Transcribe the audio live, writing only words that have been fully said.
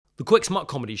The QuickSmart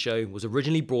Comedy Show was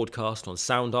originally broadcast on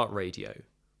Soundart Radio.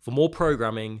 For more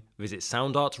programming, visit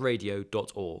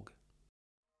soundartradio.org.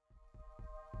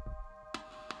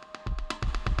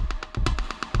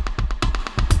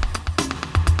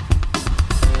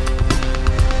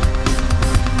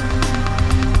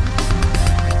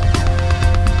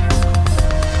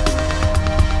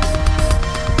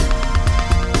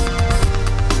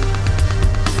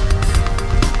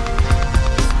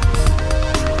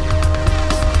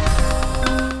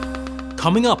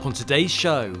 Coming up on today's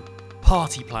show,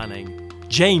 party planning,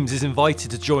 James is invited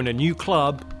to join a new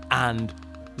club, and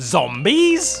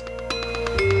zombies?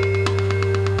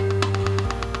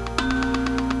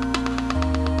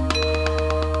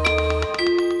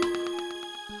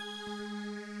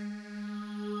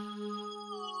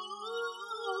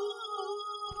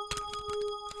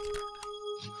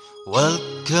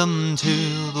 Welcome to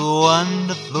the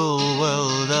wonderful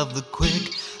world of the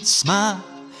QuickSmart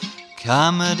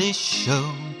Comedy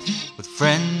Show with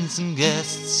friends and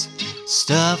guests,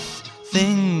 stuff,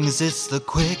 things. It's the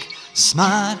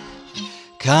QuickSmart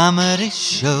Comedy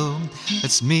Show.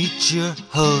 Let's meet your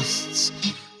hosts,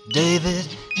 David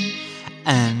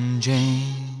and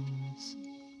James.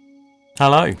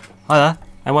 Hello. Hi there.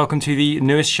 And welcome to the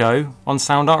newest show on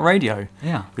Soundart Radio.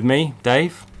 Yeah. With me,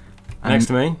 Dave. Next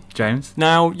to me, James.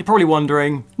 Now, you're probably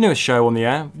wondering, newest show on the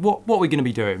air, what are we going to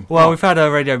be doing? Well, we've had a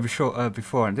radio before and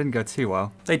it didn't go too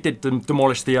well. They did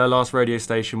demolish the last radio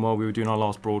station while we were doing our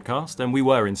last broadcast, and we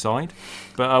were inside.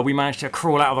 But we managed to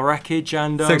crawl out of the wreckage,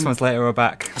 and 6 months later, we're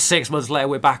back. 6 months later,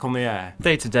 we're back on the air.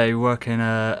 Day to day, we work in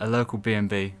a local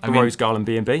B&B. The Rose Garden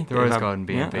B&B. The Rose Garden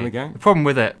B&B. Yeah, there we go. The problem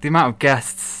with it, the amount of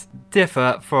guests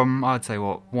differ from, I'd say,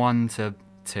 1 to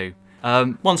 2.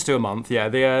 Once to a month, yeah.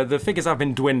 The figures have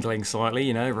been dwindling slightly,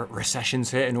 you know,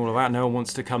 recession's hit and all of that. No one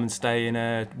wants to come and stay in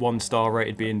a 1-star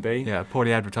rated B&B. Yeah,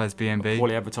 poorly advertised B&B.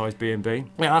 Poorly advertised B&B.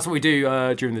 Yeah, that's what we do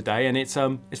during the day, and it's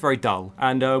very dull.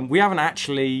 And we haven't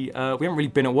really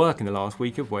been at work in the last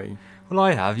week, have we? Well,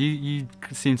 I have. You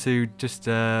seem to just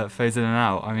phase in and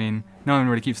out. I mean, no one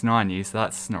really keeps an eye on you, so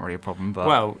that's not really a problem. But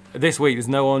well, this week there's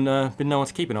no one to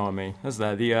keep an eye on me, has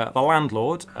there? The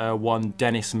landlord, one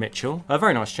Dennis Mitchell, a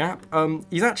very nice chap.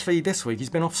 He's actually this week he's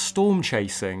been off storm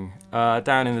chasing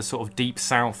down in the sort of deep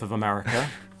south of America.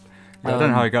 I don't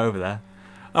know how he got over there.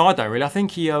 Oh, I don't really. I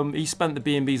think he spent the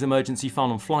B&B's emergency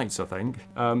fund on flights, I think.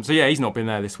 So yeah, he's not been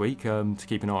there this week to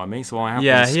keep an eye on me. So I have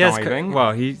been skiving.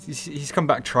 Well, he's come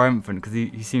back triumphant because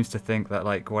he seems to think that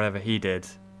like whatever he did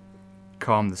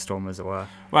calmed the storm, as it were.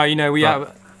 Well, you know,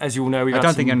 as you all know, I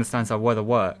don't think he understands how weather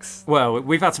works. Well,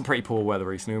 we've had some pretty poor weather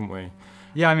recently, haven't we?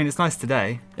 Yeah, I mean, it's nice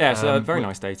today. Yeah, it's a very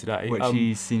nice day today. Which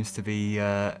he seems to be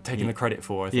taking the credit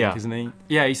for, I think, isn't he?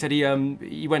 Yeah, he said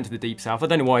he went to the Deep South. I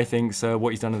don't know why he thinks what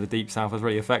he's done in the Deep South has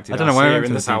really affected us here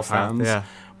in the South Hams. Yeah.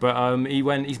 But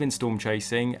he's been storm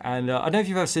chasing, and I don't know if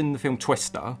you've ever seen the film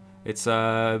Twister. It's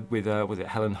with was it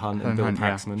Helen Hunt and Bill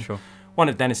Paxman. Yeah, sure. One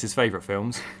of Dennis's favourite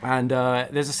films. And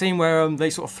there's a scene where they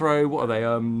sort of throw, what are they?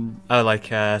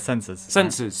 Sensors.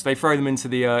 Sensors. They throw them into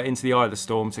the eye of the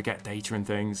storm to get data and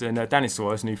things. And Dennis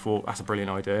saw us and he thought, that's a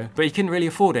brilliant idea. But he couldn't really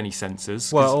afford any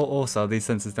sensors. Well, also, these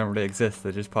sensors don't really exist.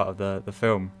 They're just part of the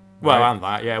film. Well, right? And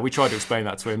that, yeah. We tried to explain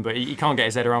that to him, but he can't get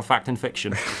his head around fact and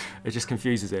fiction. It just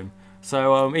confuses him.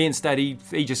 So he instead,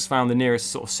 he just found the nearest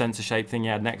sort of sensor-shaped thing he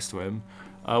had next to him.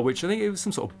 Which I think it was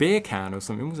some sort of beer can or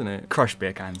something, wasn't it? Crushed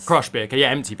beer cans. Crushed beer can,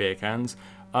 yeah, empty beer cans.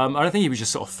 I don't think he was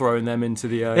just sort of throwing them into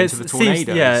the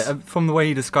tornadoes. From the way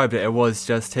he described it, it was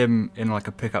just him in like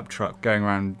a pickup truck going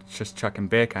around just chucking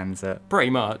beer cans at.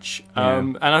 Pretty much. Yeah.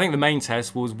 And I think the main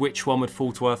test was which one would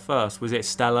fall to earth first. Was it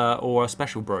Stella or a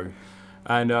Special Brew?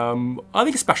 And I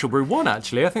think a Special Brew won,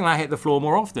 actually. I think that hit the floor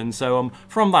more often. So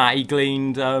from that, he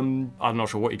gleaned, I'm not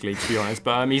sure what he gleaned, to be honest,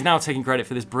 but he's now taking credit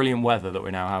for this brilliant weather that we're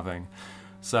now having.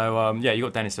 So, you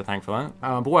got Dennis to thank for that.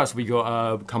 But what else have we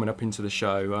got coming up into the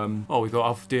show? We've got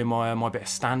off doing my bit of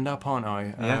stand-up, aren't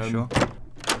I? Yeah, sure.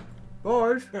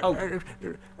 Boys. Hello,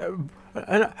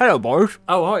 boys.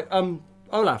 Oh, hi.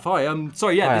 Olaf, hi.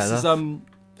 Sorry, yeah, Hi, this is,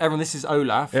 everyone, this is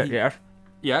Olaf. Yeah.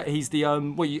 Yeah, he's the,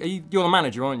 you're the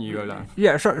manager, aren't you, Olaf?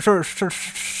 Yeah, sorry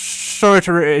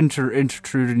to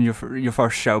intrude in your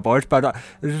first show, boys, but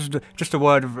just a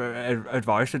word of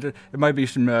advice. It might be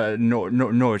some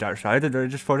noise outside that I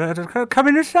just thought I'd come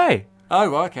in and say. Oh,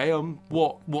 right, okay.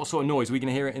 What sort of noise? Are we going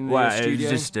to hear it in the studio?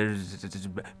 It's just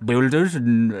builders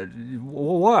and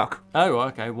work. Oh, right,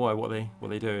 okay. Why? What are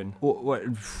they doing?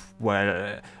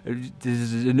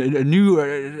 There's a new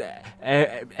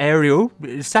aerial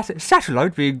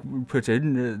satellite being put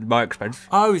in at my expense.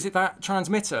 Oh, is it that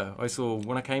transmitter I saw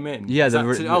when I came in? Yeah.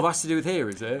 That's to do with here,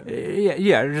 is it?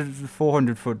 Yeah, it's a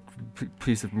 400-foot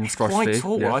piece of monstrosity. Quite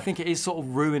tall. Yeah. I think it is sort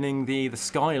of ruining the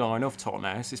skyline of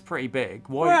Totnes. It's pretty big.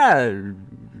 Why? Well,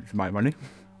 it's my money.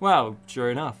 Well,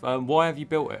 sure enough. Why have you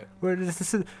built it? Well,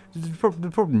 the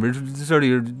problem is it's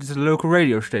only a local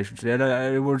radio station, and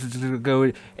I wanted to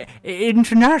go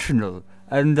international.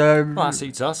 And well, that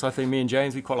suits us. I think me and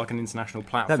James, we quite like an international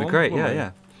platform. that'd be great. wouldn't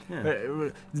Yeah.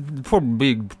 we? The problem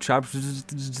being, chaps, is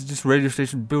this radio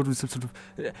station built with some sort of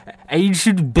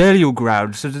ancient burial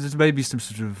ground, so there's maybe some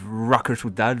sort of ruckus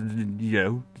with that, and,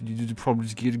 the problem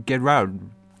is get around.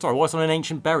 Sorry, what's on an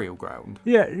ancient burial ground?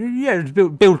 Yeah, it's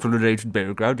built on an ancient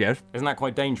burial ground, yes. Isn't that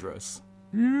quite dangerous?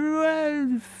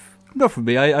 Well, not for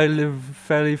me. I live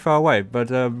fairly far away, but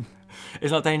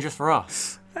It's not dangerous for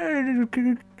us.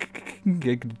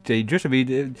 dangerous. I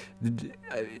mean,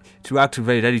 to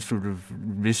activate any sort of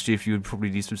mischief, you would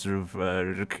probably need some sort of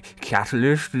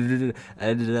catalyst and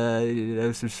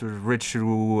some sort of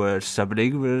ritual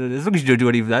summoning. But as long as you don't do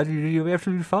any of that, you'll be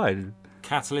absolutely fine.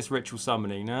 Catalyst ritual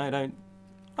summoning. No, I don't.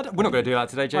 We're not going to do that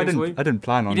today, James. I didn't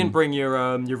plan on. You didn't bring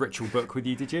your ritual book with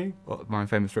you, did you? What, my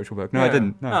famous ritual book? No, I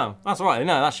didn't. No. Oh, that's all right.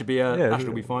 No, that should be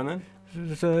be fine then.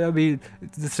 So, I mean,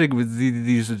 the thing with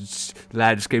these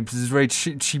landscapes is very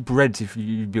cheap rent if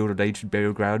you build an ancient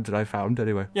burial ground that I found,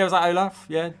 anyway. Yeah, was that Olaf?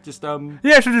 Yeah, just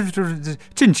Yeah, sort of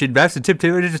chin maps and tip.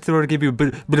 I just thought I'd give you a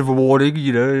bit of a warning,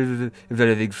 if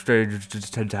anything strange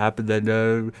just tend to happen, then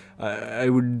I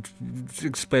wouldn't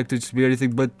expect it to be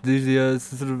anything but the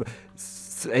sort of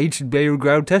ancient burial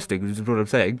ground testing, is what I'm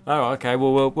saying. Oh, okay.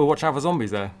 Well, we'll watch out for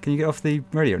zombies there. Can you get off the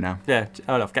radio now? Yeah,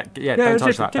 Olaf, don't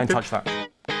touch that. Don't touch that.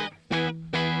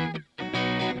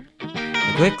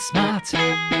 QuickSmart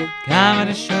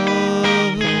Comedy Show.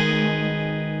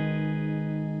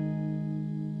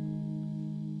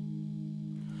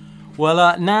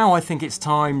 Well, now I think it's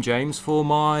time, James, for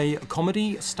my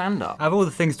comedy stand-up. Out of all the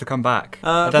things to come back,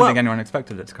 I don't think anyone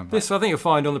expected it to come back. This, I think you'll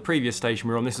find on the previous station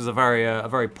we were on, this is a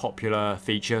very popular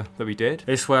feature that we did.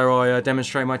 It's where I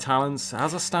demonstrate my talents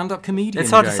as a stand-up comedian.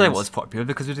 It's hard James. to say what's popular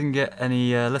because we didn't get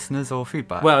any listeners or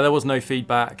feedback. Well, there was no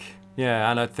feedback.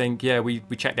 Yeah, and I think, we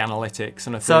checked the analytics,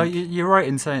 and I think... So you're right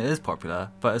in saying it is popular,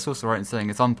 but it's also right in saying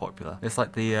it's unpopular. It's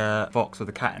like the box with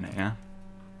a cat in it, yeah?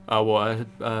 Oh, what,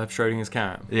 Schrodinger's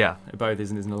cat? Yeah. It both is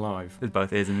and isn't alive. It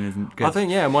both is and isn't good. I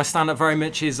think, my stand-up very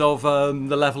much is of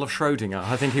the level of Schrodinger.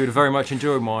 I think he would very much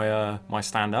enjoy my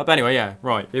stand-up. Anyway,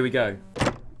 right, here we go.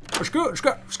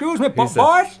 Excuse me, boys.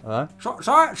 Hello?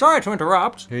 Sorry to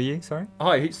interrupt. Who are you? Sorry?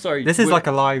 Hi, sorry. This is like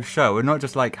a live show. We're not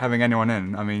just like having anyone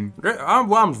in. I mean...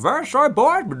 I'm very sorry,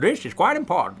 boys, but this is quite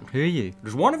important. Who are you?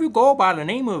 Does one of you go by the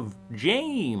name of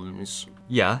James?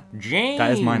 Yeah. James.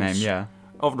 That is my name, yeah.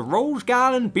 Of the Rose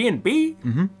Garden B&B?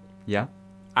 Mm-hmm. Yeah.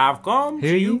 I've come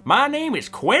to you. My name is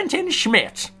Quentin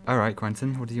Schmidt. All right,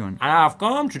 Quentin, what do you want? And I've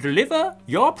come to deliver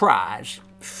your prize.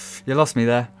 You lost me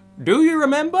there. Do you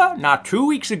remember, not 2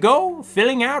 weeks ago,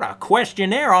 filling out a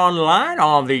questionnaire online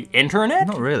on the internet?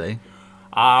 Not really.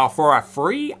 For a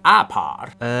free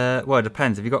iPod. Well, it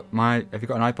depends. Have you got an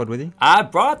iPod with you? I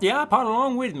brought the iPod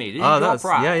along with me. This is your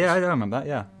prize. Yeah, I remember that.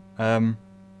 Yeah.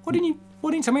 What didn't you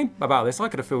tell me about this? I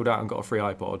could have filled out and got a free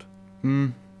iPod.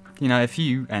 If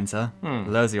you enter,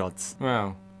 lowers the odds.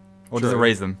 Well, or does it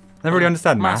raise them? Never really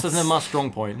understand maths. Maths isn't my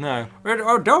strong point. No.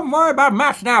 Oh, don't worry about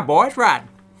maths now, boys. Right.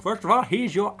 First of all,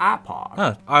 here's your iPod.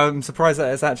 Oh, I'm surprised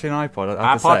that it's actually an iPod.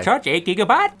 I have to iPod say. Touch, 8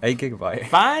 gigabyte. 8 gigabyte.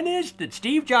 Finest that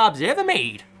Steve Jobs ever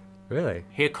made. Really?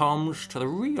 Here comes to the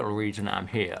real reason I'm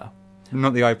here.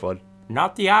 Not the iPod.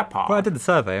 Not the iPod. Well, I did the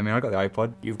survey. I mean, I got the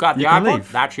iPod. You've got the can iPod.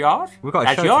 leave. That's yours. We've got a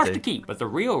That's show yours to to do. keep. But the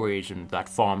real reason that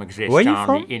farm exists Where are you on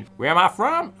from? the where am I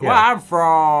from? Yeah. Well, I'm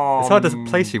from. It's hard to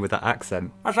place you with that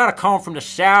accent. I sort of come from the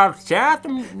south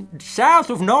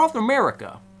of North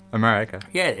America. America.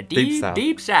 Yeah, the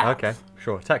Deep South. Okay,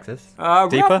 sure. Texas.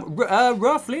 Deeper?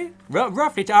 Roughly.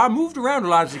 I moved around a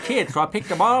lot as a kid, so I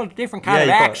picked up all the different kind of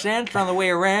you got it. accents on the way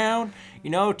around.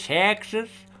 Texas.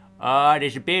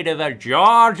 There's a bit of a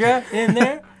Georgia in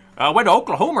there. I went to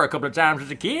Oklahoma a couple of times as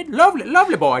a kid.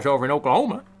 Lovely boys over in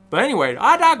Oklahoma. But anyway,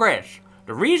 I digress.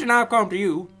 The reason I've come to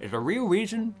you is the real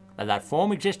reason that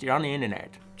form existed on the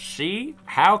internet. See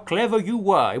how clever you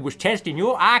were. It was testing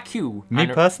your IQ. Me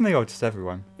personally or just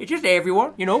everyone? It's just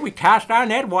everyone. We cast our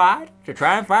net wide to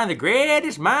try and find the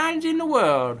greatest minds in the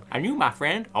world. And you, my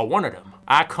friend, are one of them.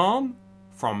 I come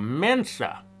from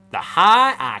Mensa, the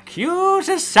High IQ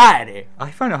Society.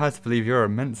 I find it hard to believe you're a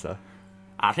Mensa.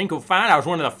 I think you'll find I was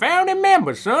one of the founding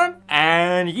members, son.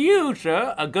 And you,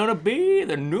 sir, are gonna be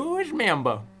the newest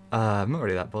member. I'm not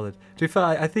really that bothered. To be fair,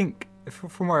 I think,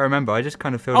 from what I remember, I just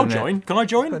kind of filled I'll in join. it. Can I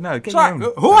join? But no, get Sorry, your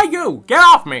own. who are you? Get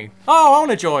off me. Oh, I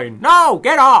want to join. No,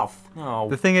 get off. Oh.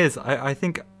 The thing is, I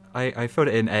think I filled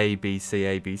it in A, B, C,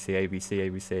 A, B, C, A, B, C, A,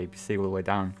 B, C, A, B, C, all the way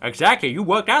down. Exactly. You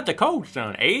worked out the code,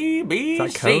 son. A, B,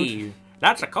 Is that C. code?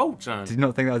 That's a code, son. Did you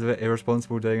not think that was a bit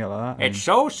irresponsible doing it like that? It's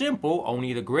so simple,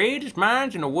 only the greatest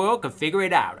minds in the world can figure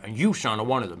it out. And you, son, are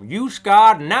one of them. You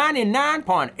scored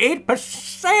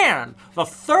 99.8%, the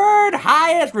third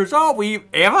highest result we've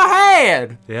ever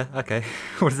had. Yeah, okay.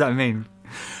 What does that mean?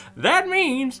 That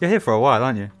means You're here for a while,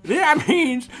 aren't you?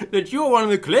 that you're one of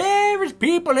the cleverest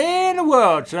people in the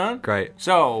world, son. Great.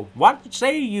 So, what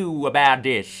say you about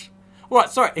this?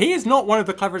 What? Sorry, he is not one of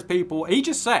the cleverest people. He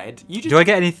just said you just. Do I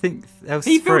get anything else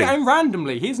He filled free? it in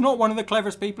randomly. He's not one of the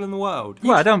cleverest people in the world.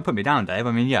 Well, don't put me down, Dave.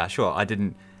 I mean, yeah, sure, I put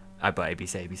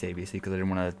ABC, ABC, ABC because I didn't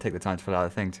want to take the time to fill out a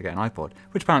thing to get an iPod,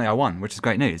 which apparently I won, which is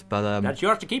great news. But That's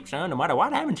yours to keep, son, no matter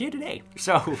what happens here today.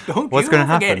 So don't what's you going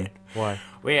to forget happen? it. Why?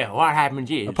 Well, what happens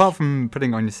is, Apart from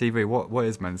putting it on your CV, what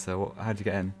is Mensa? How'd you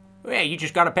get in? well, you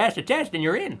just got to pass the test and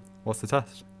you're in. What's the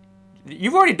test?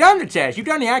 You've already done the test. You've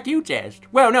done the IQ test.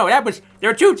 Well, no, there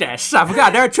are two tests. I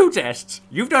forgot, there are two tests.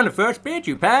 You've done the first bit.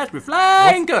 You passed with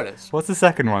flying colors. What's the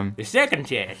second one? The second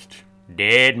test,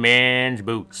 dead man's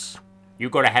boots.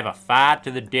 You got to have a fight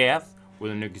to the death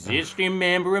with an existing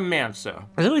member of Mensa.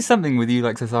 There's always something with you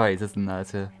like societies, isn't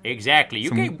there? Exactly. You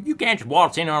can't just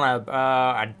waltz in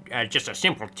on just a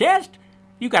simple test.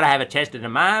 You got to have a test of the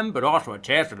mind, but also a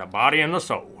test of the body and the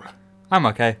soul. I'm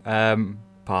okay.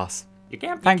 Pass. You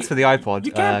can't. Thanks for the iPod.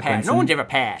 You can't pass. Quentin. No one's ever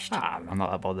passed. I'm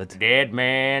not that bothered. Dead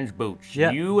man's boots.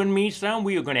 Yeah. You and me, son,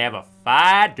 we are gonna have a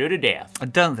fight to the death. I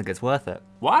don't think it's worth it.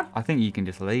 What? I think you can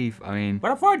just leave. I mean,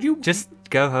 But I thought you just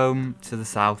go home to the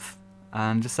south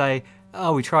and just say,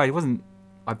 "Oh, we tried. It wasn't.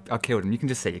 I killed him." You can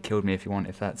just say you killed me if you want,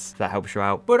 if that helps you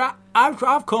out. But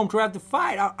I've come to have the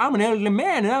fight. I'm an elderly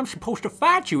man, and I'm supposed to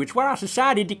fight you. It's what our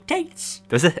society dictates.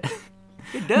 Does it?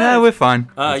 It does. No, we're fine.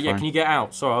 Yeah. It's fine. Can you get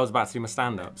out? Sorry, I was about to do my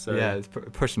stand-up. So Yeah, it's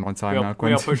pushing on time we now, are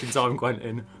Quentin. pushing time,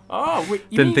 Quentin. Oh, wait,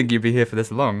 Didn't think you'd be here for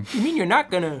this long. You mean you're not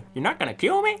gonna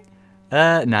kill me?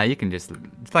 No, you can just.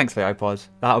 Thanks for the iPod.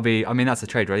 That'll be. I mean, that's a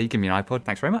trade, right? You give me an iPod.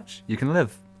 Thanks very much. You can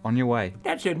live on your way.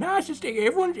 That's the nicest thing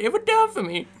everyone's ever done for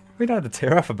me. We don't have to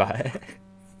tear up about it.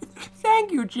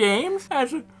 Thank you, James.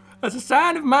 As a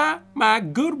sign of my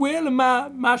goodwill and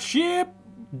my sheer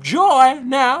joy,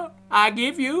 now I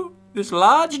give you this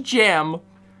large gem. Well,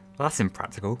 that's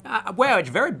impractical. Well, it's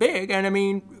very big, and I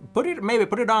mean, put it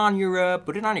on your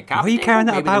coffee Why are you carrying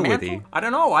that table, maybe the about with mantle. you? I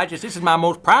don't know. This is my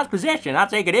most prized possession. I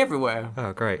take it everywhere.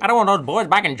 Oh, great. I don't want those boys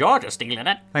back in Georgia stealing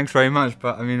it. Thanks very much,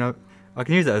 but I mean, I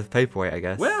can use it as a paperweight, I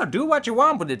guess. Well, do what you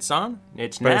want with it, son.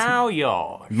 It's But it's- now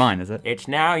yours. Mine, is it? It's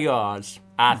now yours.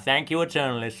 I thank you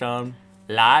eternally, son.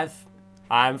 Life,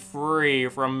 I'm free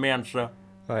from Mensa.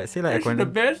 Alright, see you later, This is the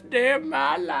Quentin. best day of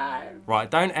my life.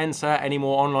 Right, don't enter any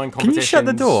more online Can competitions. you shut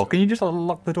the door? Can you just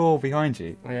lock the door behind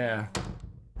you? Yeah.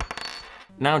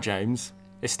 Now, James,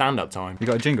 it's stand-up time. You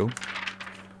got a jingle?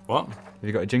 What? Have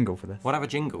you got a jingle for this? What, have a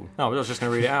jingle? No, I was just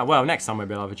going to read it out. Well, next time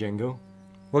maybe I'll have a jingle.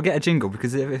 Well, get a jingle,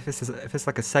 because if it's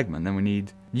like a segment, then we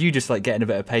need you just like getting a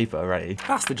bit of paper ready.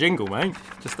 That's the jingle, mate.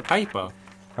 Just the paper.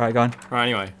 Alright, go on. Right,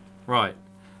 anyway. Right.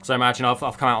 So imagine I've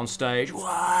come out on stage.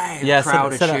 Why? Yeah,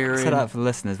 crowd set are cheering. that up for the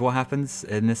listeners. What happens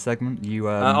in this segment? You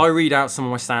I read out some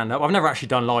of my stand-up. I've never actually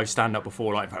done live stand-up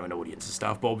before, like in front of an audience and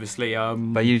stuff. But obviously,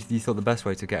 but you thought the best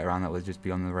way to get around that was just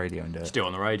be on the radio and do it. still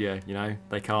on the radio. You know,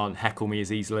 they can't heckle me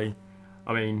as easily.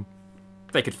 I mean,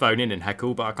 they could phone in and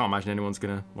heckle, but I can't imagine anyone's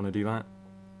gonna want to do that.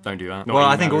 Don't do that. Not Well, I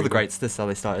even think that all the either. greats, this is how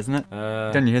they start, isn't it?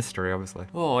 Done your history, obviously.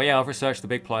 Oh yeah, I've researched the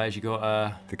big players. You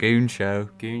got The Goon Show.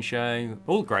 Goon Show.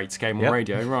 All the greats came on Yep.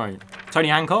 radio, right? Tony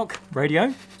Hancock,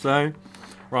 radio. So,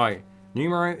 right,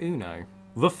 numero uno.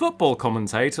 The football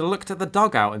commentator looked at the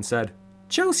dugout and said,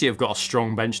 "Chelsea have got a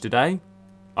strong bench today."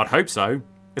 "I'd hope so.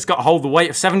 It's got to hold the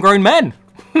weight of 7 grown men."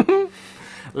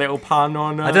 Little pun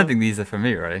on. I don't think these are for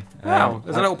me, really. Wow,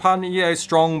 there's a little pun.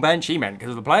 Strong bench. He meant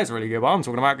because the players are really good. But I'm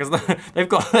talking about because they've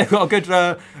got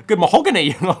a good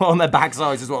mahogany on their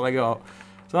backsides is what they got.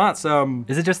 So that's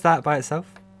Is it just that by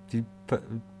itself? Do you put?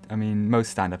 I mean, most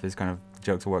stand-up is kind of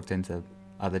jokes are worked into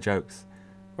other jokes.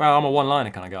 Well, I'm a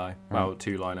one-liner kind of guy. Well,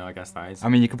 two-liner, I guess that is. I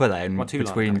mean, you could put that in Well, two-liner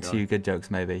between kinda guy. two good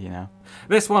jokes, maybe. You know.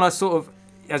 This one, I sort of,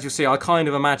 as you'll see, I kind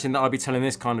of imagine that I'd be telling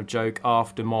this kind of joke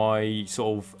after my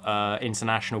sort of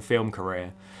international film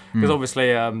career. Because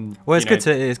obviously, well, it's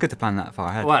good to plan that far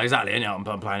ahead. Well, exactly. You know,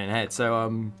 I'm planning ahead.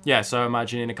 So, so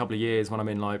imagine in a couple of years when I'm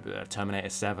in like Terminator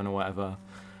 7 or whatever.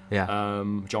 Yeah.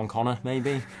 John Connor,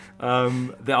 maybe. So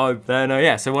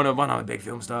when I'm a big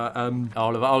film star,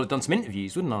 I'll have done some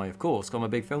interviews, wouldn't I? Of course, 'cause I'm a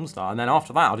big film star. And then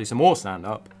after that, I'll do some more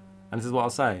stand-up. And this is what I'll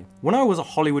say. When I was a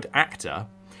Hollywood actor,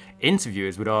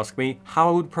 interviewers would ask me how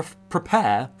I would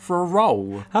prepare for a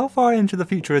role. How far into the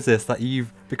future is this that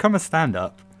you've become a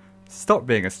stand-up, stop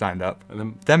being a stand-up,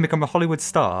 And then become a Hollywood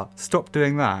star, stop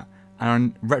doing that, and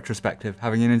on retrospective,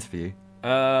 having an interview?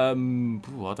 I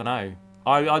don't know.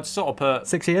 I'd sort of put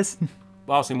 6 years?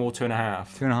 I'll say more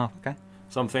 2.5. 2.5, okay.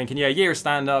 So I'm thinking, year of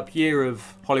stand-up, year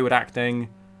of Hollywood acting,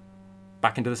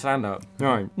 back into the stand-up.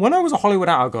 Right. When I was a Hollywood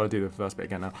actor, I've got to do the first bit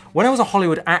again now. When I was a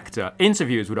Hollywood actor,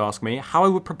 interviewers would ask me how I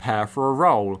would prepare for a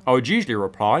role. I would usually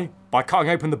reply by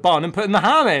cutting open the bun and putting the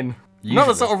ham in. Not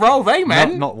the sort of role they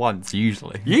meant. Not once,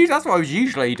 usually. That's what I would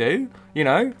usually do,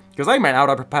 because they meant how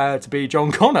would I prepare to be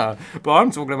John Connor. But I'm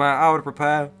talking about how would I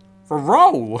prepare for a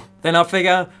role. Then I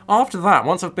figure, after that,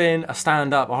 once I've been a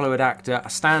stand-up, a Hollywood actor, a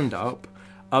stand-up,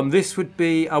 this would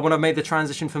be when I've made the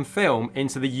transition from film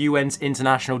into the UN's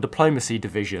International Diplomacy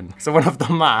Division. So when I've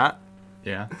done that,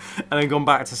 Yeah. and then gone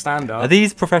back to stand-up. Are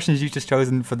these professions you've just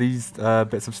chosen for these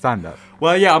bits of stand-up?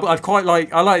 Well, yeah,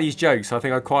 I like these jokes. I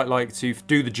think I'd quite like to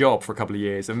do the job for a couple of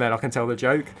years, and then I can tell the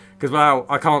joke. Because,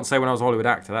 I can't say when I was a Hollywood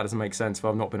actor. That doesn't make sense if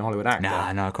I've not been a Hollywood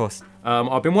actor. No, of course.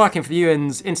 I've been working for the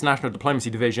UN's International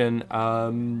Diplomacy Division,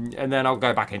 and then I'll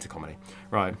go back into comedy.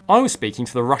 Right. I was speaking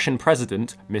to the Russian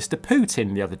president, Mr.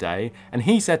 Putin, the other day, and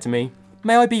he said to me,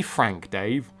 "May I be Frank,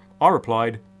 Dave?" I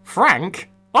replied, "Frank?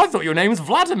 I thought your name was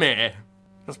Vladimir."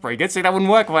 That's pretty good. See, that wouldn't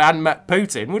work if I hadn't met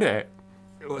Putin, would it?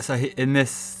 So in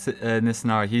this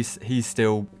scenario, he's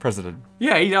still president.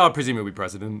 Yeah, I presume he'll be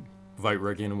president. Vote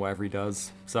rigging and whatever he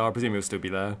does. So I presume he'll still be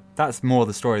there. That's more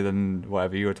the story than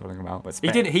whatever you were talking about. But He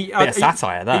did. bit of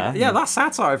satire there. That's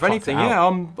satire. If anything, it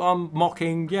out. I'm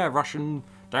mocking. Russian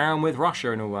down with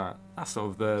Russia and all that. That's sort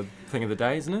of the thing of the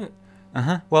day, isn't it?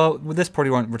 Well, this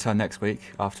probably won't return next week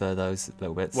after those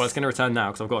little bits. Well, it's going to return now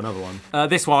because I've got another one.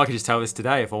 This one I could just tell this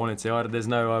today if I wanted to. There's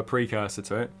no precursor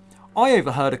to it. I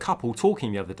overheard a couple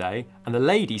talking the other day, and the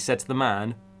lady said to the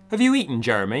man, "Have you eaten,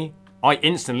 Jeremy?" I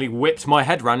instantly whipped my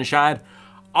head round and shouted,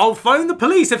 "I'll phone the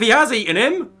police if he has eaten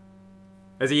him."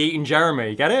 Has he eaten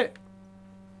Jeremy? Get it?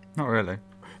 Not really.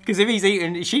 Because if he's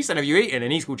eaten, she said, "Have you eaten?"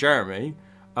 and he's called Jeremy.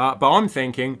 But I'm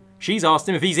thinking she's asked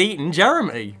him if he's eaten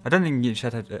Jeremy. I don't think you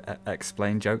should have to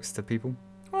explain jokes to people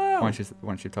Well,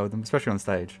 once you've told them, especially on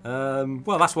stage.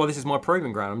 well, that's why this is my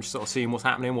proving ground. I'm just sort of seeing what's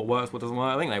happening, what works, what doesn't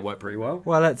work. I think they work pretty well.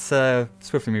 Well, let's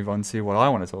swiftly move on to what I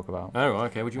want to talk about. Oh,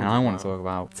 okay. What do you And want I to want to talk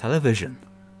about television.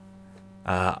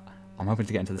 I'm hoping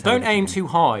to get into the Don't television. aim too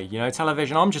high,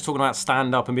 television. I'm just talking about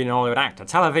stand-up and being a Hollywood actor.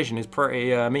 Television is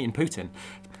pretty, meeting Putin.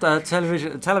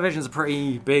 Television's a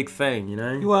pretty big thing,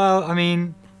 Well, I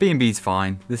mean, B&B's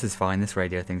fine. This is fine. This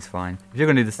radio thing's fine. If you're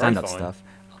going to do the stand-up fine. stuff,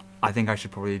 I think I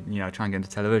should probably, try and get into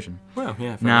television. Well,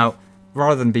 yeah. fair Now, enough.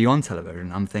 rather than be on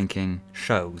television, I'm thinking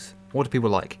shows. What do people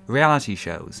like? Reality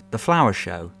shows. The Flower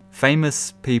Show.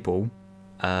 Famous people,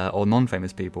 or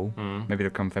non-famous people, maybe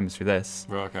they've become famous through this,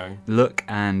 Right, okay. look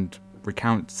and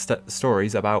recount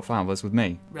stories about flowers with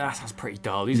me. That sounds pretty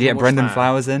dull. You get Brendan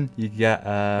Flowers in. You get,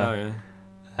 Oh,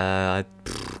 yeah.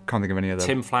 can't think of any other.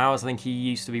 Tim Flowers, I think he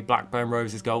used to be Blackburn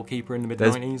Rovers goalkeeper in the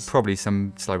There's mid-90s. probably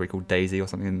some celebrity called Daisy or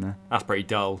something in there. That's pretty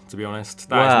dull, to be honest.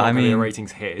 That's Well, not I going to be a mean,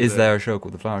 ratings hit, Is it? there a show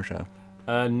called The Flower Show?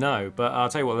 No, but I'll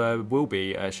tell you what, there will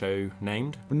be a show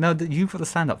named. No, you've got the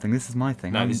stand-up thing. This is my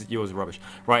thing. No, yours is rubbish.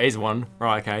 Right, here's one.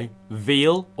 Right, okay.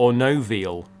 Veal or no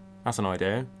veal? That's an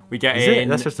idea. We get Is in. it?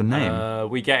 That's just a name.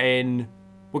 We'll get in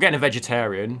a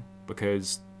vegetarian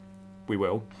because we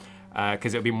will.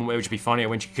 Because it would just be funnier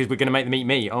because we're going to make them eat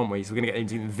meat, aren't we? So we're going to get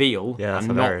them eating veal Yeah, that's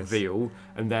and hilarious. not veal,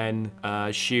 and then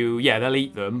they'll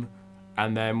eat them,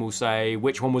 and then we'll say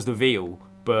which one was the veal.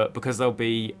 But because they'll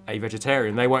be a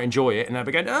vegetarian, they won't enjoy it, and they'll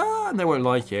be going and they won't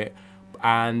like it.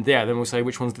 And then we'll say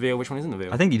which one's the veal, which one isn't the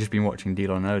veal. I think you've just been watching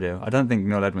Deal or No Deal. I don't think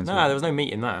Noel Edmonds. No, there was no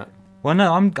meat in that. Well,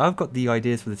 no, I've got the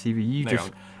ideas for the TV. You No,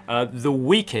 just the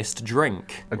weakest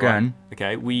drink. Again?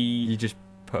 Right. Okay, you just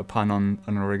put a pun on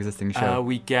an already existing show.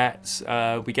 we get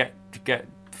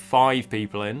 5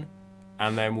 people in,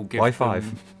 and then we'll give Why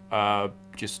them, 5?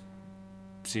 Just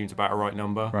seems about a right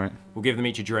number. Right. We'll give them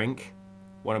each a drink.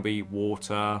 One will be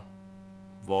water,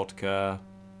 vodka,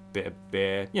 bit of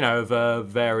beer. Of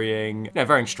varying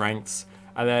strengths.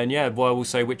 And then, we'll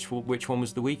say which one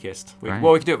was the weakest. Right.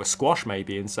 Well, we could do it with squash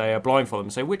maybe, and say blindfold them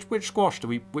and say which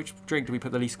drink do we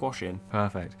put the least squash in?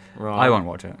 Perfect. Right. I won't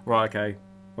watch it. Right, okay.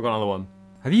 I've got another one.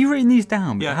 Have you written these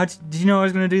down? Yeah. How did you know I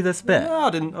was going to do this bit? No, I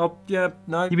didn't. Oh, yeah,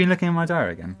 no. You've been looking in my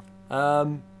diary again.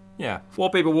 Yeah.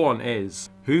 What people want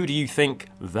is, who do you think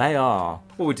they are?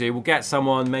 What we'll do, we'll get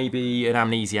someone, maybe an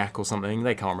amnesiac or something,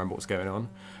 they can't remember what's going on,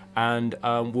 and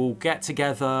we'll get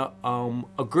together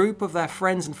a group of their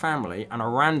friends and family and a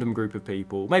random group of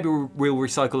people. Maybe we'll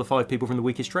recycle the 5 people from the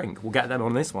weakest drink. We'll get them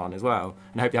on this one as well,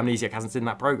 and hope the amnesiac hasn't seen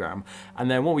that programme.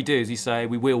 And then what we do is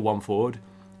we wheel one forward,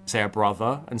 say a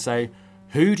brother, and say,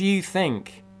 who do you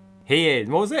think he is?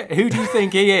 What was it? Who do you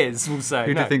think he is? We'll say.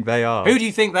 Who do you think they are? Who do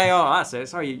you think they are? That's it.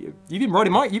 Sorry, you've been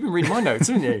reading my notes,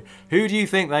 haven't you? Who do you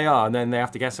think they are? And then they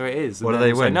have to guess who it is. And What do then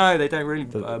they we'll say, win? no, they don't really.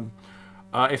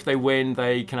 If they win,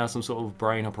 they can have some sort of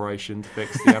brain operation to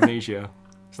fix the amnesia.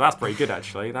 So that's pretty good,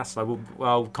 actually. That's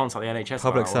we'll contact the NHS.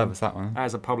 Public about service, that one.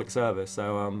 As a public service.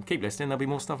 So keep listening. There'll be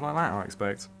more stuff like that, I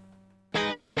expect.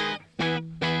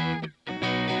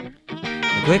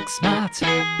 QuickSmart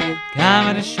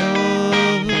Comedy Show.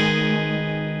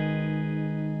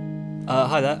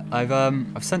 Hi there.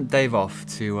 I've sent Dave off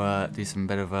to do some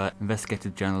bit of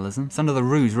investigative journalism. It's under the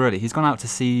ruse, really. He's gone out to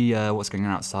see what's going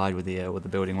on outside with the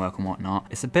building work and whatnot.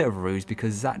 It's a bit of a ruse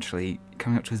because it's actually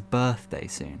coming up to his birthday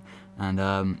soon, and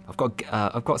I've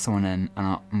got someone in,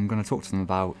 and I'm going to talk to them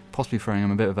about possibly throwing him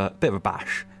a bit of a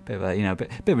bash, bit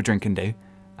of a drink and do,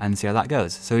 and see how that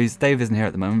goes. So Dave isn't here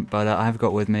at the moment, but I have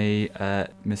got with me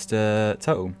Mr.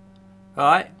 Total.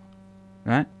 All right.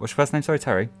 Right? What's your first name? Sorry,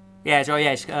 Terry. Yeah,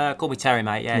 sorry, call me Terry,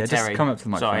 mate. Yeah, just Terry. come up to the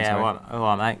microphone. Sorry, all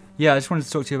right, mate. Yeah, I just wanted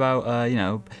to talk to you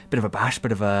about, bit of a bash,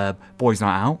 bit of a boys'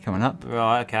 night out coming up.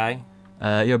 Right, okay.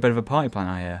 You're a bit of a party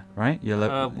planner here, right? You're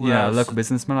a local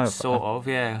businessman. Sort of,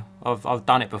 yeah. I've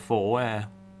done it before, yeah.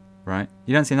 Right.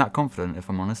 You don't seem that confident, if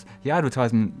I'm honest. Your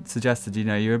advertisement suggested,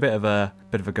 you're a bit of a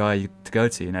guy to go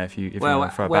to, if you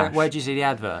want for a bash. Where did you see the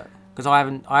advert? Because I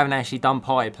haven't actually done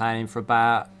party planning for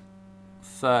about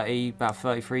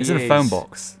 33 years. Is it a phone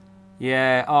box?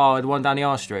 Yeah. Oh, the one down the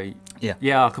R Street. Yeah.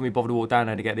 Yeah, I couldn't be bothered to walk down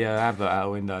there to get the advert out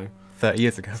the window. 30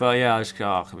 years ago. So yeah, I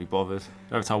couldn't be bothered.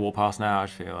 Every time I walk past now, I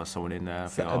just feel there's someone in there.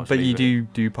 But you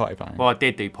do party planning? Well, I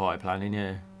did do party planning,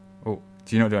 yeah. Oh,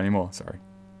 do you not do it anymore? Sorry.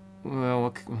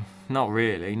 Well, not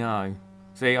really, no.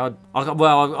 See, I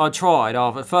tried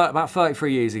about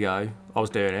 33 years ago. I was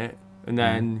doing it, and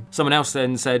then someone else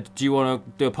then said, "Do you want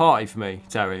to do a party for me,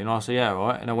 Terry?" And I said, "Yeah, all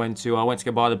right." And I went to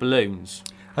go buy the balloons.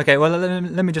 Okay, well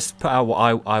let me just put out what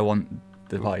I want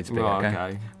the party to be. Right,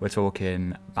 okay. We're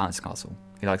talking bouncy castle.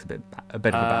 He likes a bit of a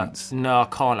bounce. No, I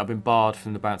can't. I've been barred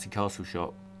from the bouncy castle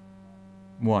shop.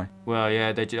 Why? Well,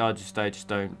 yeah, they just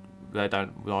don't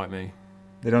like me.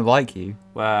 They don't like you.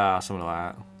 Well, something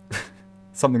like that.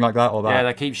 Something like that or that. Yeah,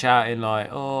 they keep shouting like,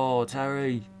 "Oh,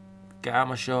 Terry, get out of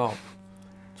my shop."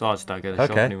 So I just don't get the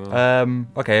shop anymore.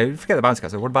 Okay, forget the bouncy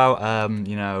castle. What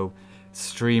about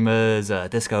streamers,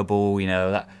 disco ball?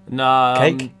 That. No.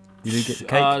 Cake. You do get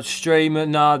cake. Streamer.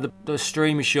 No, the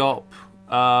streamer shop.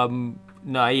 No,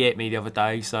 he hit me the other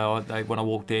day. So when I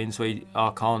walked in,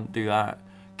 I can't do that.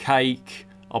 Cake.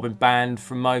 I've been banned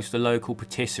from most of the local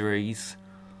patisseries.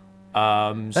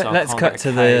 Let's cut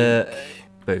to the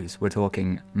booze. We're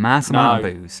talking mass amount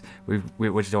of booze.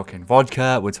 We're talking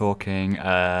vodka. We're talking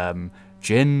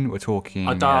gin. We're talking.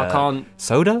 I can't.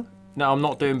 Soda. No, I'm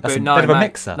not doing booze. That's a No, bit of a mate.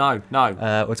 mixer. No.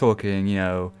 We're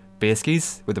talking, beer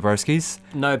skis with the broskies.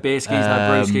 No beer skis, no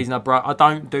brewskis, no bro. I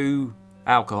don't do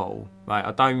alcohol, mate.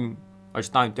 I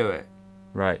just don't do it.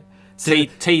 Right.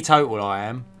 Teetotal I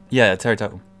am. Yeah,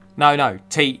 teetotal. No.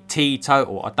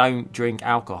 Teetotal. I don't drink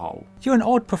alcohol. You're an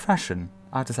odd profession.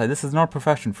 I have to say, this is an odd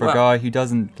profession for a guy who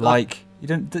doesn't like. You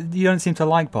don't seem to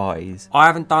like parties. I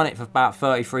haven't done it for about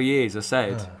 33 years. I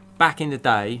said back in the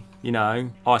day, I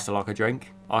used to like a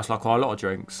drink. I used to like quite a lot of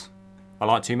drinks. I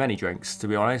like too many drinks, to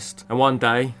be honest. And one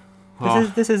day,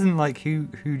 this isn't like who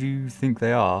do you think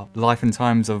they are? Life and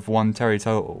Times of one Terry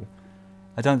Total.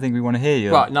 I don't think we want to hear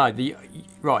you. Right, no,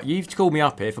 you've called me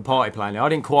up here for party planning. I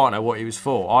didn't quite know what he was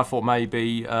for. I thought maybe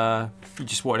you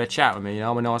just wanted to chat with me.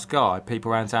 I'm a nice guy.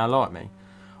 People around town like me.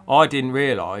 I didn't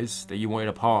realise that you wanted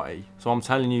a party. So I'm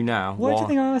telling you now. Why do you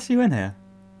think I asked you in here?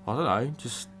 I don't know.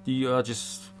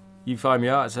 You phoned me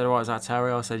up and said, "All right, is that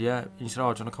Terry?" I said, "Yeah." You said,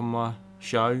 "Oh, do you want to come on my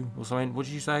show or something?" What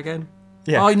did you say again?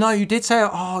 Yeah. Oh no, you did say.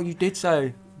 Oh, you did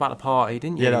say about the party,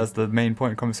 didn't you? Yeah, that was the main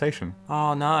point of conversation.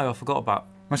 Oh no, I forgot about.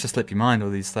 Must have slipped your mind all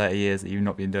these 30 years that you've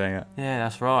not been doing it. Yeah,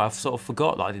 that's right. I've sort of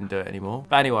forgot that I didn't do it anymore.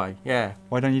 But anyway, yeah.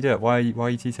 Why don't you do it? Why are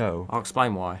you teetotal? I'll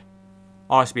explain why.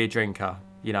 I used to be a drinker.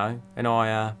 you know, and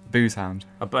I Booze hound.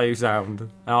 a booze hound.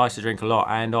 And I used to drink a lot,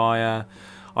 and I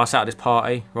sat at this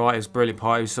party, right? It was a brilliant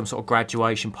party. It was some sort of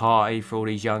graduation party for all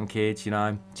these young kids, you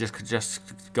know, just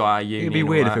got out of uni. It'd be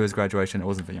weird if it was graduation. It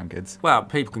wasn't for young kids. Well,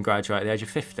 people can graduate at the age of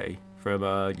 50 from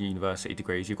university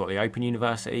degrees. You've got the Open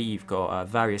University, you've got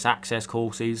various access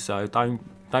courses, so don't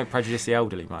prejudice the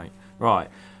elderly, mate. Right,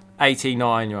 18,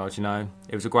 9-year-olds, you know,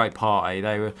 it was a great party.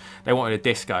 They wanted a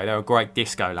disco. They were great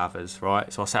disco lovers,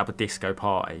 right? So I set up a disco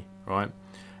party, right?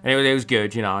 And it was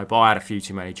good, you know, but I had a few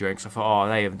too many drinks. I thought,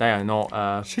 they are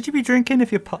not... Should you be drinking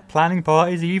if you're planning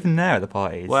parties? Are you even there at the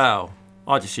parties? Well,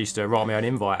 I just used to write my own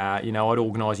invite out. You know, I'd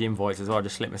organise the invites as well. I'd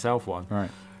just slip myself one. Right.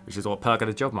 Which is what perk of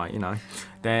the job, mate, you know.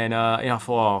 Then, I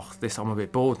thought, I'm a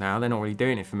bit bored now. They're not really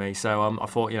doing it for me. So I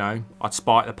thought, you know, I'd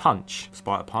spike the punch.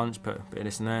 Put a bit of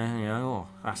this in there, you know.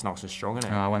 That's nice and strong,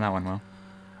 isn't it? Oh, I went that one well.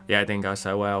 Yeah, it didn't go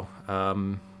so well.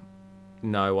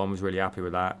 No one was really happy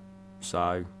with that.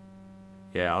 So...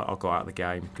 yeah, I got out of the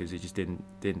game because it just didn't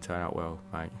turn out well,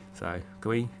 mate. So, can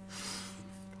we...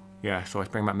 yeah, so I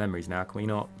bring back memories now. Can we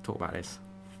not talk about this?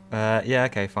 Yeah,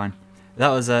 okay, fine. That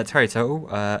was Terry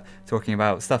Total talking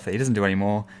about stuff that he doesn't do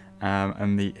anymore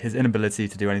and his inability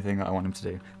to do anything that I want him to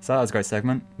do. So that was a great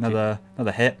segment. Another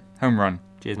hit. Home run.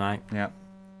 Cheers, mate. Yeah.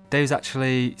 Dave's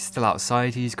actually still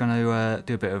outside. He's going to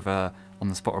do a bit of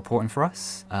on-the-spot reporting for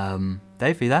us.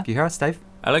 Dave, are you there? Can you hear us, Dave?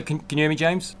 Hello, can you hear me,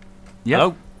 James? Yeah.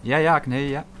 Hello? Yeah, I can hear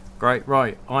you, yeah. Great,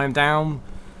 right. I'm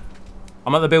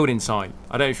at the building site.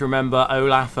 I don't know if you remember,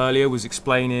 Olaf earlier was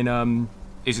explaining about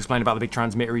the big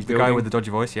transmitter he's building. The guy with the dodgy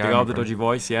voice, yeah. The guy with the dodgy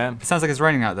voice, yeah. It sounds like it's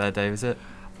raining out there, Dave, is it?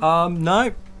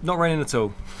 No, not raining at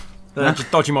all. Just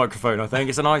dodgy microphone, I think.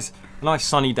 It's a nice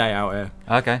sunny day out here.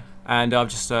 Okay. And I'm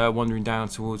just wandering down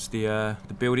towards the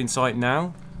building site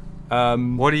now.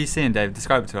 What are you seeing, Dave?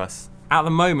 Describe it to us. At the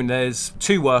moment, there's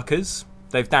 2 workers.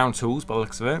 They've downed tools by the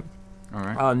looks of it. All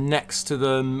right. Next to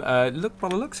them, by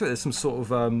the looks of it, there's some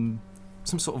sort of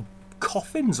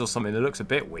coffins or something that looks a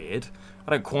bit weird.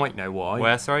 I don't quite know why.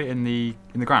 Where? Sorry, in the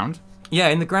ground. Yeah,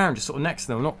 in the ground, just sort of next to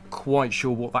them. I'm not quite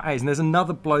sure what that is. And there's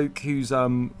another bloke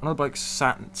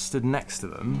stood next to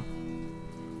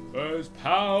them. There's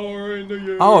power in the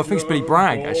union. Oh, I think it's Billy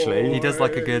Bragg actually. He does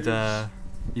like a good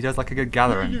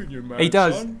gathering. He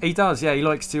does. Yeah, he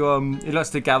likes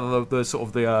to gather the sort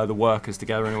of the workers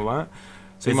together and all that.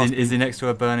 So is he next to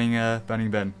a burning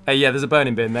bin? Yeah, there's a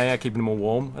burning bin there, keeping them all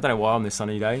warm. I don't know why on this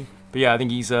sunny day, but yeah, I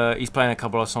think he's playing a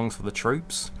couple of songs for the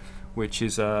troops, which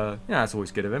is that's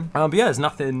always good of him. But yeah, there's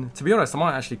nothing. To be honest, I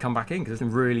might actually come back in because there's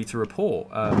nothing really to report.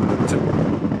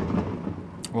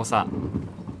 What's that?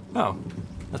 Oh,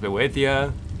 that's a bit weird.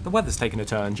 The weather's taken a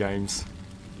turn, James.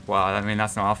 Well, I mean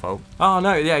that's not our fault. Oh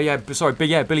no, yeah. Sorry, but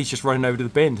yeah, Billy's just running over to the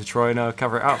bin to try and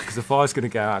cover it up because the fire's going to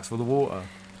go out for the water.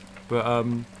 But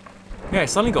yeah, it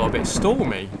suddenly got a bit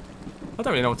stormy. I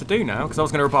don't really know what to do now because I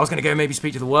was going to go maybe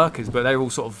speak to the workers, but they're all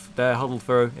they're huddled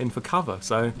in for cover.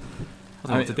 So I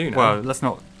don't know what to do now. Well, let's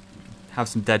not have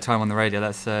some dead time on the radio.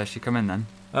 Let's she come in then.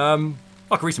 I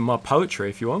can read some more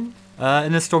poetry if you want.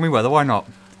 In this stormy weather, why not?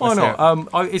 Why not?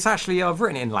 It's actually I've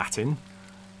written it in Latin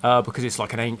because it's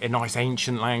like a nice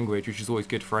ancient language, which is always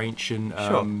good for ancient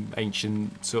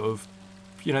sort of.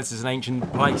 You know, this is an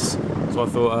ancient place, so I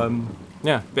thought.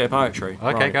 Yeah, bit of poetry.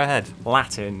 Okay, right. Go ahead.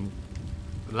 Latin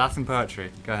poetry.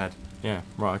 Go ahead. Yeah,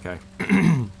 right, okay.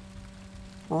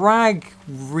 Rag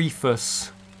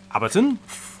Refus Aberton,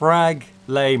 Frag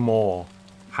Laymore,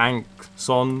 Hank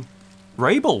Son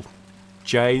Rabel,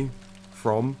 J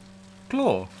from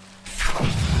Claw.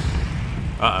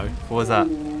 Uh-oh. What was that?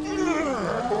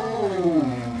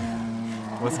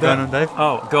 What's going on, Dave?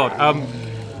 Oh, God.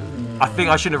 I think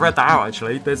I shouldn't have read that out,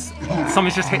 actually.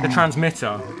 Something's just hit the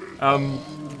transmitter.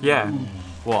 Yeah.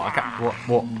 What?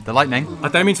 What? The lightning? I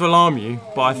don't mean to alarm you,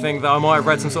 but I think that I might have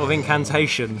read some sort of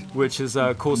incantation, which has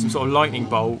caused some sort of lightning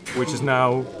bolt, which is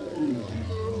now...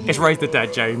 It's raised the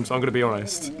dead, James, I'm going to be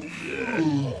honest.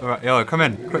 Alright, yo, come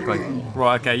in, quickly.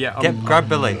 Right, okay, yeah. Grab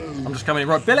Billy. I'm just coming in.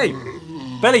 Right, Billy,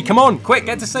 come on, quick,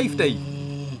 get to safety.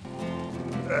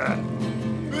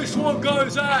 This one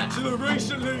goes out to the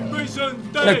recently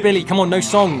risen dead. No, Billy, come on, no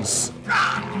songs.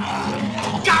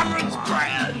 Cameron's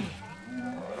praying.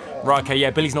 Right, okay, yeah,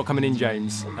 Billy's not coming in,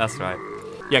 James. That's right.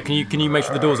 Yeah, can you make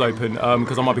sure the door's open?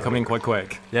 Because I might be coming in quite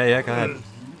quick. Yeah, go ahead.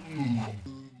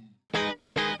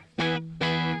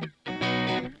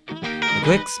 The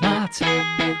QuickSmart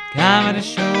Comedy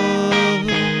Show.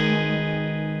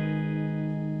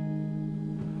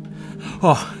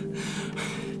 Oh,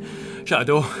 shut the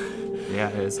door. Yeah,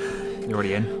 it is. You're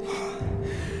already in.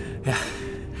 Yeah.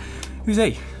 Who's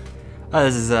he?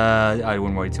 This is, I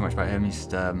wouldn't worry too much about him. He's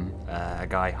just a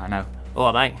guy I know.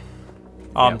 Oh, mate.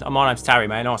 My name's Terry,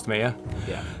 mate. Nice to meet you.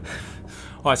 Yeah.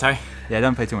 Alright, Terry. Yeah,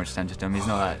 don't pay too much attention to him. He's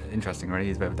not that interesting, really.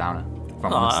 He's a bit of a downer. if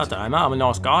I'm Oh, I honest. don't know, mate. I'm a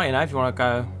nice guy, you know. If you want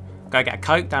to go get a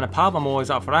Coke down a pub, I'm always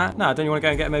up for that. No, don't you want to go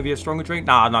and get maybe a stronger drink?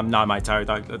 No, mate, Terry.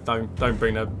 Don't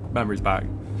bring the memories back.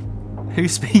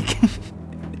 Who's speaking?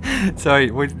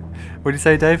 Sorry, what did you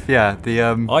say, Dave? Yeah,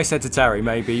 I said to Terry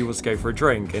maybe he wants to go for a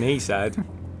drink, and he said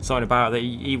something about that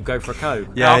he would go for a Coke.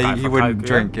 yeah, I'll go he for a wouldn't Coke,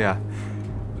 drink. Yeah.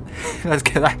 Let's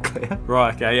get that clear.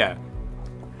 Right. Okay. Yeah.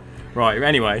 Right.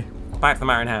 Anyway, back to the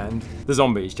matter in hand. The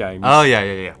zombies, James. Oh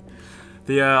yeah.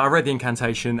 I read the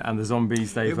incantation and the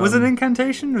zombies. It was an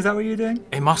incantation. Was that what you were doing?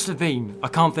 It must have been. I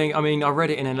can't think. I mean, I read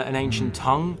it in an ancient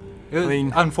tongue. It was I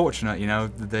mean, unfortunate, you know,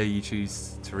 the day you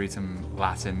choose to read some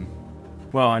Latin.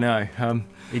 well, I know.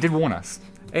 He did warn us.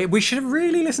 We should have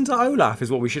really listened to Olaf,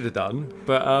 is what we should have done.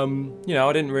 But you know,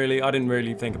 I didn't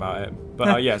really think about it.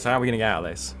 But yeah, so how are we gonna get out of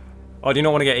this? Oh, do you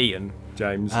not want to get eaten,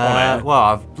 James? On air?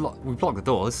 Well, we've blocked the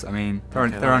doors. I mean,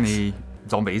 they're only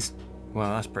zombies. Well,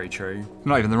 that's pretty true.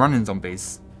 Not even the running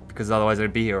zombies, because otherwise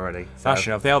they'd be here already. So. That's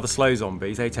true. If they are the slow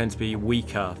zombies, they tend to be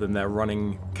weaker than their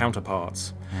running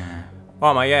counterparts. Yeah.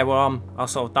 Right, mate. Yeah. Well, I'm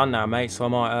sort of done now, mate. So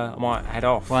I might head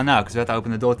off. Well, no, because we had to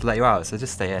open the door to let you out. So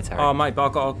just stay here, Terry. Oh, mate, but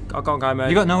I gotta go, mate.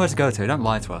 You got nowhere to go to. Don't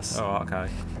lie to us. Oh, okay.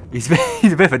 He's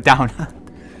a bit of a downer.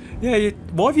 Yeah.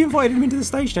 Why have you invited him into the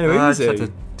station anyway? I Is just he? had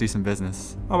to do some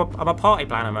business. I'm a party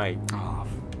planner, mate. Oh,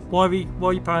 Why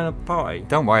are you planning a party?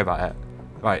 don't worry about it.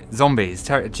 Right, zombies.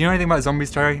 Terry, do you know anything about zombies,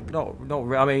 Terry? Not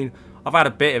really. I mean, I've had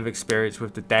a bit of experience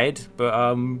with the dead, but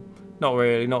not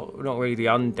really the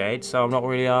undead. So I'm not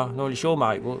really sure,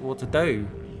 mate, what to do.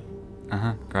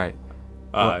 Great.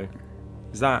 Oh,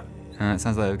 is that It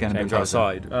sounds like we're getting a bit James closer.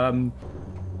 outside? It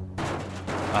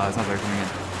sounds like we're coming in.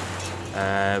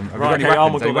 Have you got Right, any okay.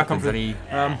 weapons? We'll Any go back on weapons? for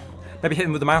Any... maybe hit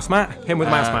him with the mouse mat. Hit him with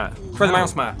the mouse mat. Throw the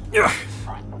mouse mat.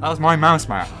 That was my mouse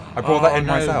mat. I brought that in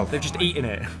no, myself. They've just eaten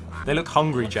it. They look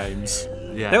hungry, James.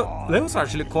 Yeah. They also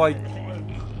actually look quite.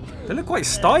 They look quite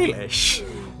stylish.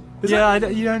 You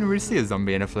don't really see a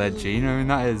zombie in a flare jean. I mean,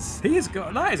 that is That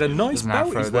is a nice There's an belt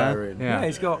afro he's there. wearing. Yeah. Yeah,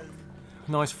 he's got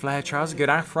nice flare trousers, good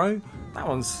afro. That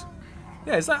one's.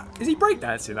 Yeah, is he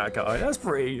breakdancing, that guy? That's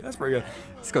pretty good.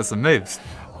 It's got some moves.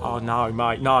 Oh no,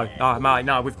 mate, no, mate,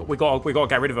 no. We got to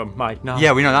get rid of him, mate. No.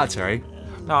 Yeah, we know that, Terry.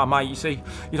 No, mate. You see,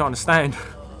 you don't understand.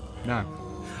 No.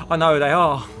 I know they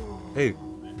are. Who?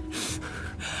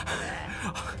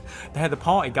 They're the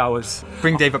party goers.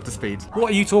 Bring Dave up to speed.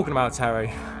 What are you talking about,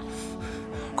 Terry?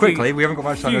 Quickly, we haven't got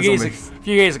much time on zombies. A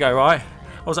few years ago, right?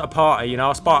 I was at a party, you know.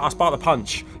 I sparked the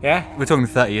punch. Yeah. We're talking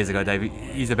 30 years ago, Dave.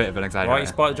 He's a bit of an exaggerator. Right,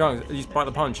 you sparked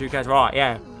the punch, who cares? Right,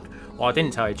 yeah. Well, I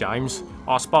didn't tell you, James.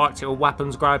 I sparked it with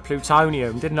weapons-grade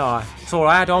plutonium, didn't I? It's all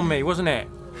I had on me, wasn't it?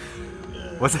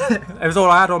 Was it? It was all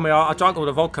I had on me. I drank all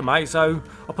the vodka, mate, so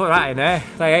I put that in there.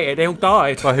 They ate it, they all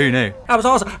died. Well, who knew? How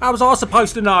was I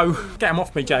supposed to know? Get him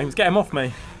off me, James, get him off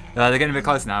me. They're getting a bit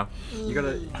close now. You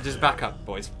gotta just back up,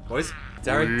 boys.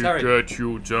 Terry. Get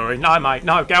you, Terry. No, mate,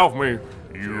 no, get off me.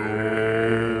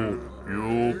 You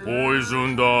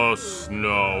poisoned us.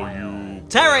 Now you.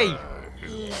 Terry!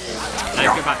 Dave,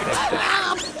 get back, Dave.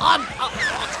 I'm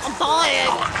dying.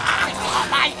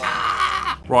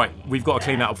 Right, we've got to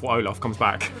clean that up before Olaf comes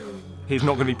back. He's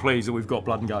not going to be pleased that we've got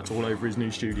blood and guts all over his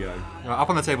new studio. Right, up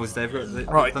on the tables, Dave.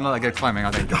 Right. They're not that good climbing,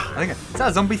 I think. Is that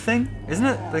a zombie thing? Isn't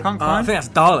it? They can't I climb? think that's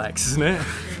Daleks, isn't it?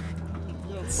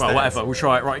 Right, whatever, we'll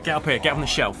try it. Right, get up here, get on the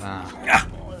shelf.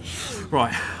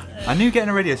 Right. I knew getting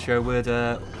a radio show would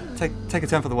take a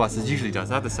turn for the worse, as it usually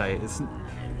does. I have to say, it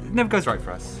never goes right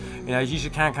for us. You know, you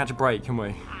usually can't catch a break, can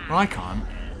we? Well, I can't.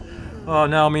 Oh,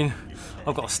 no, I mean,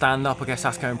 I've got to stand up. I guess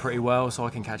that's going pretty well, so I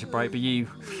can catch a break. But you...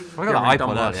 I got haven't an done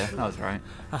iPod much. earlier. That was right.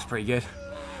 That's pretty good.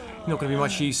 Not going to be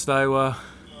much use, though,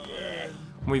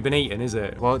 when we've been eating, is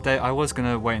it? Well, Dave, I was going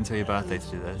to wait until your birthday to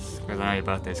do this, because I know your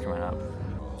birthday's coming up.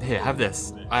 Here, have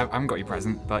this. I haven't got your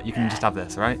present, but you can just have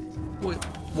this, alright?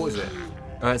 What is it?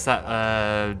 It's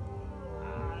that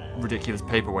ridiculous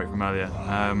paperweight from earlier.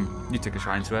 You took a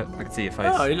shine to it. I could see your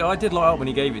face. Oh, I did light up when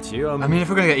he gave it to you. I mean, if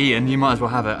we're going to get eaten, you might as well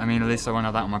have it. I mean, at least I won't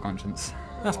have that on my conscience.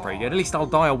 That's pretty good. At least I'll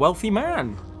die a wealthy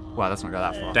man. Well, let's not go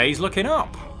that far. Days looking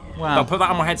up. Well, I'll put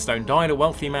that on my headstone. Died a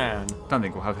wealthy man. don't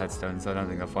think we'll have headstones. I don't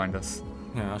think they'll find us.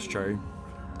 Yeah, that's true.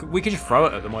 We could just throw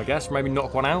it at them, I guess. Maybe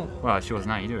knock one out. Well, it sure isn't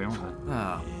how you do it, won't it?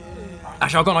 Ah.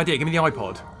 Actually, I've got an idea. Give me the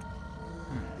iPod.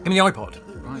 Give me the iPod.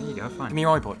 Right, you go, fine. Give me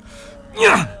your iPod.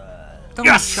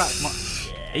 Don't shut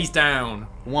He's down.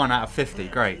 1 out of 50,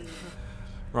 great.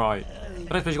 Right. I don't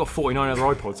suppose you've got 49 other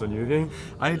iPods on you, have you?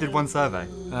 I only did one survey.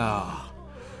 Ah.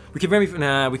 We could maybe...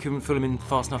 Nah, we couldn't fill them in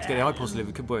fast enough to get the iPods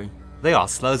delivered, could we? They are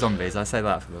slow zombies, I say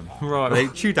that for them. Right. They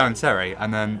chew down Terry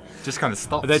and then just kind of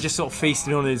stop. They're just sort of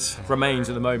feasting on his remains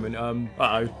at the moment.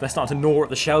 Uh-oh, they're starting to gnaw at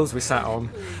the shelves we sat on.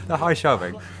 They're high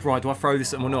shelving. Right, do I throw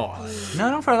this at them or not?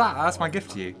 No, don't throw that. That's my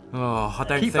gift to you. Oh, I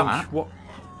don't Keep think... that. What?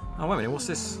 Oh, wait a minute, what's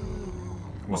this?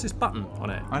 What's this button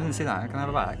on it? I didn't see that. Can I have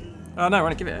it back? Oh, no, I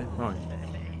want to give it. Right.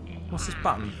 What's this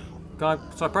button?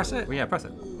 Should I press it? Well, yeah, press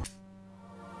it.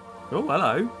 Oh,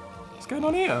 hello. What's going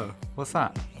on here? What's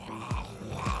that?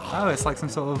 Oh, it's like some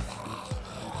sort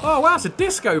of Oh, wow, it's a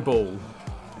disco ball.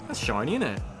 That's shiny, isn't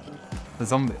it? the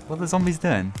zombie. What are the zombies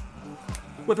doing?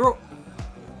 Well,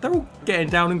 they're all getting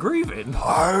down and grooving.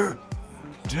 Party.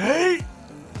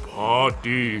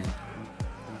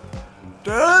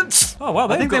 Dance. Oh, wow, I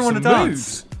they've think got they want some to dance.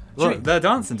 moves. Look, they're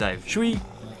dancing, Dave. Should we...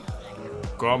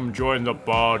 Come join the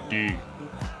party.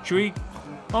 Should we...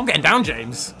 Oh, I'm getting down,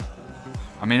 James.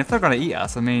 I mean, if they're gonna eat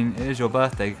us, I mean, it is your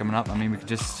birthday coming up. I mean, we could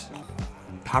just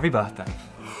happy birthday.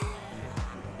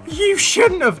 You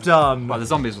shouldn't have done. Well, the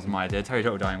zombies wasn't my idea. Terry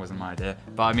Total dying wasn't my idea.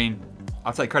 But I mean,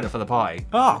 I'll take credit for the pie.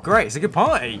 Oh, great. It's a good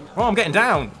party. Oh, I'm getting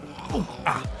down.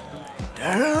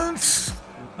 Dance.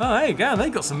 Oh, there you go. They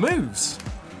got some moves.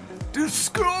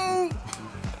 Disco.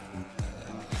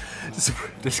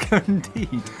 Disco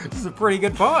indeed. This is a pretty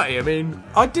good party. I mean,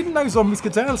 I didn't know zombies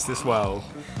could dance this well.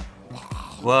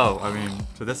 Well, I mean,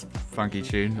 to this funky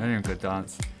tune, anyone could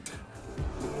dance.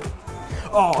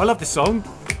 Oh, I love this song.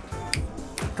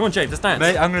 Come on, James, let's dance.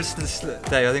 Mate, I'm gonna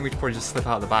Dave, I think we should probably just slip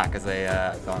out the back as they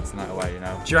dance the night away, you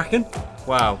know. Do you reckon?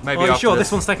 Wow, maybe Are you after sure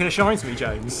this one's taking a shine to me,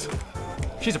 James?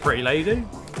 She's a pretty lady.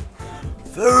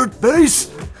 Third base.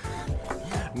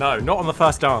 No, not on the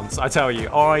first dance. I tell you,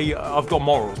 I've got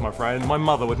morals, my friend. My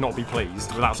mother would not be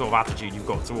pleased with that sort of attitude you've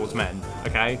got towards men.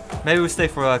 Okay. Maybe we'll stay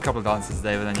for a couple of dances,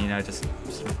 Dave, and then, you know, just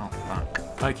slip out the back.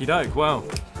 Okie doke. Well,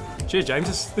 cheers,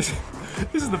 James. This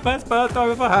is the best birthday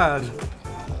I've ever had.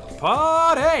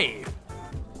 Party!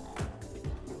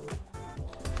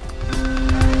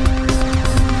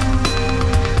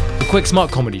 The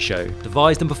QuickSmart Comedy Show,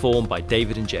 devised and performed by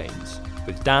David and James,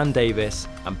 with Dan Davis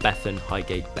and Bethan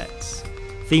Highgate-Betts.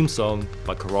 Theme song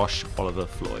by Karosh Oliver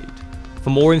Floyd. For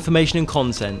more information and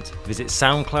content, visit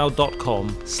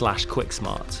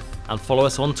soundcloud.com/QuickSmart and follow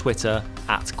us on Twitter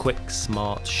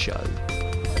 @QuickSmartShow.